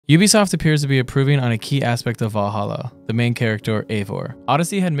Ubisoft appears to be improving on a key aspect of Valhalla, the main character Eivor.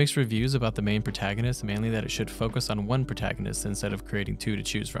 Odyssey had mixed reviews about the main protagonist, mainly that it should focus on one protagonist instead of creating two to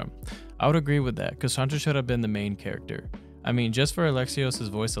choose from. I would agree with that, because Chandra should have been the main character. I mean, just for Alexios'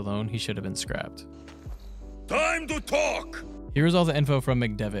 voice alone, he should have been scrapped. Time to talk! Here's all the info from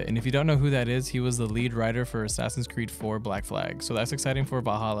McDevitt, and if you don't know who that is, he was the lead writer for Assassin Creed 4 Black Flag, so that's exciting for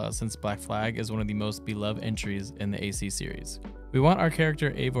Valhalla since Black Flag is one of the most beloved entries in the AC series. We want our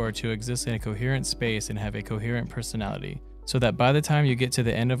character Eivor to exist in a coherent space and have a coherent personality, so that by the time you get to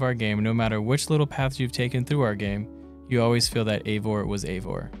the end of our game, no matter which little paths you've taken through our game, you always feel that Eivor was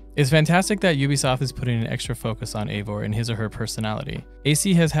Eivor. It's fantastic that Ubisoft is putting an extra focus on Eivor and his or her personality.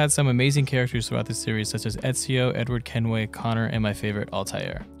 AC has had some amazing characters throughout the series such as Ezio, Edward Kenway, Connor, and my favorite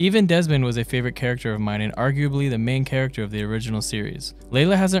Altair. Even Desmond was a favorite character of mine and arguably the main character of the original series.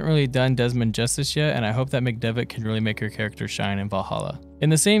 Layla hasn't really done Desmond justice yet, and I hope that McDevitt can really make her character shine in Valhalla. In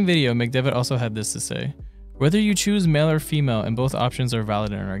the same video, McDevitt also had this to say: "Whether you choose male or female, and both options are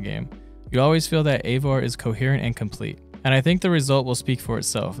valid in our game, you always feel that Eivor is coherent and complete. And I think the result will speak for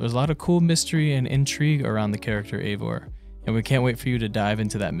itself. There's a lot of cool mystery and intrigue around the character Eivor, and we can't wait for you to dive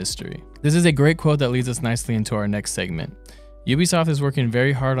into that mystery." This is a great quote that leads us nicely into our next segment. Ubisoft is working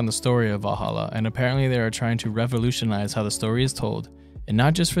very hard on the story of Valhalla, and apparently they are trying to revolutionize how the story is told, and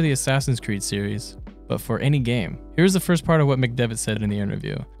not just for the Assassin's Creed series, but for any game. Here's the first part of what McDevitt said in the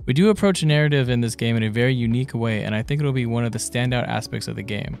interview. "We do approach narrative in this game in a very unique way, and I think it'll be one of the standout aspects of the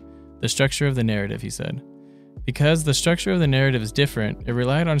game. The structure of the narrative," he said. "Because the structure of the narrative is different, it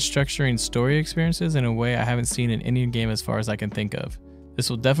relied on structuring story experiences in a way I haven't seen in any game as far as I can think of. This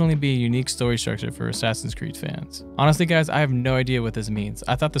will definitely be a unique story structure for Assassin's Creed fans." Honestly guys, I have no idea what this means.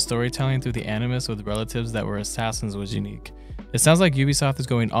 I thought the storytelling through the animus with relatives that were assassins was unique. It sounds like Ubisoft is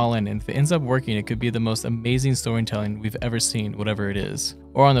going all in, and if it ends up working, it could be the most amazing storytelling we've ever seen, whatever it is.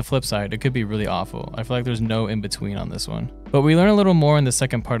 Or on the flip side, it could be really awful. I feel like there's no in between on this one. But we learn a little more in the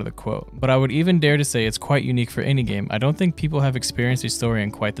second part of the quote. "But I would even dare to say it's quite unique for any game. I don't think people have experienced a story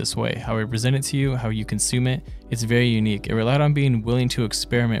in quite this way. How we present it to you, how you consume it, it's very unique. It relied on being willing to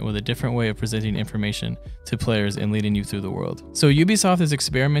experiment with a different way of presenting information to players and leading you through the world." So Ubisoft is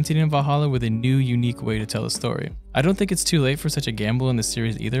experimenting in Valhalla with a new, unique way to tell a story. I don't think it's too late for such a gamble in the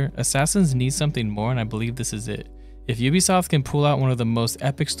series either. Assassins need something more, and I believe this is it. If Ubisoft can pull out one of the most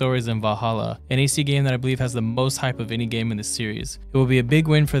epic stories in Valhalla, an AC game that I believe has the most hype of any game in the series, it will be a big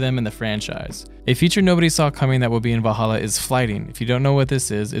win for them in the franchise. A feature nobody saw coming that will be in Valhalla is Flyting. If you don't know what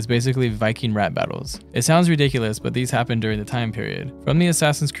this is, it's basically Viking rap battles. It sounds ridiculous, but these happened during the time period. From the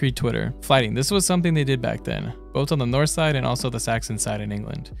Assassin's Creed Twitter, Flyting, this was something they did back then, both on the north side and also the Saxon side in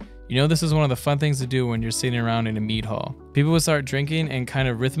England. You know, this is one of the fun things to do when you're sitting around in a mead hall. People would start drinking and kind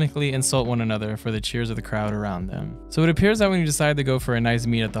of rhythmically insult one another for the cheers of the crowd around them. So it appears that when you decide to go for a nice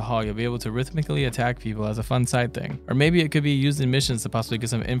mead at the hall, you'll be able to rhythmically attack people as a fun side thing. Or maybe it could be used in missions to possibly get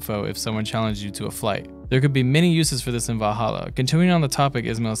some info if someone challenged you to a flight. There could be many uses for this in Valhalla. Continuing on the topic,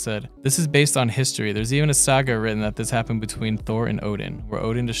 Ismail said, "This is based on history. There's even a saga written that this happened between Thor and Odin, where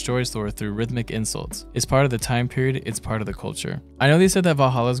Odin destroys Thor through rhythmic insults. It's part of the time period, it's part of the culture." I know they said that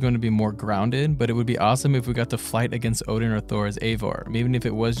Valhalla is going to be more grounded, but it would be awesome if we got to fight against Odin or Thor as Eivor, maybe if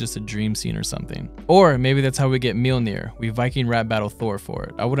it was just a dream scene or something. Or maybe that's how we get Mjolnir. We Viking rap battle Thor for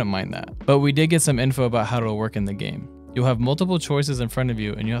it. I wouldn't mind that. But we did get some info about how it'll work in the game. You'll have multiple choices in front of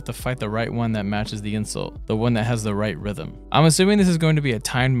you, and you have to fight the right one that matches the insult, the one that has the right rhythm. I'm assuming this is going to be a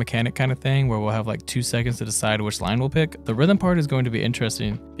timed mechanic kind of thing where we'll have like 2 seconds to decide which line we'll pick. The rhythm part is going to be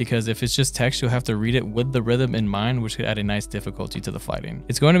interesting because if it's just text, you'll have to read it with the rhythm in mind, which could add a nice difficulty to the fighting.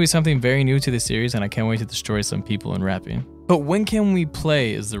 It's going to be something very new to the series, and I can't wait to destroy some people in rapping. But when can we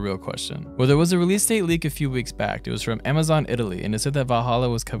play is the real question. Well, there was a release date leak a few weeks back. It was from Amazon Italy, and it said that Valhalla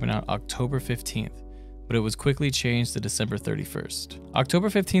was coming out October 15th. But it was quickly changed to December 31st. October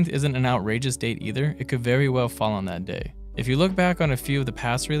 15th isn't an outrageous date either. It could very well fall on that day. If you look back on a few of the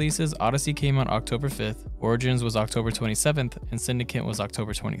past releases, Odyssey came out October 5th, Origins was October 27th, and Syndicate was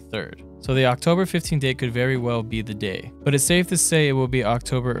October 23rd. So the October 15th date could very well be the day. But it's safe to say it will be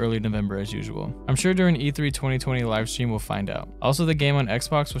October, early November as usual. I'm sure during E3 2020 livestream we'll find out. Also, the game on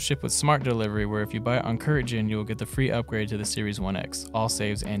Xbox will ship with smart delivery, where if you buy it on current gen, you will get the free upgrade to the Series 1X, all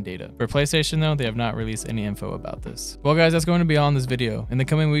saves and data. For PlayStation though, they have not released any info about this. Well guys, that's going to be all in this video. In the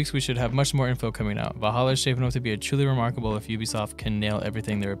coming weeks, we should have much more info coming out. Valhalla is shaping up to be a truly remarkable if Ubisoft can nail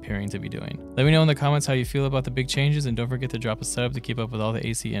everything they're appearing to be doing. Let me know in the comments how you feel about the big changes, and don't forget to drop a sub to keep up with all the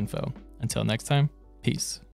AC info. Until next time, peace.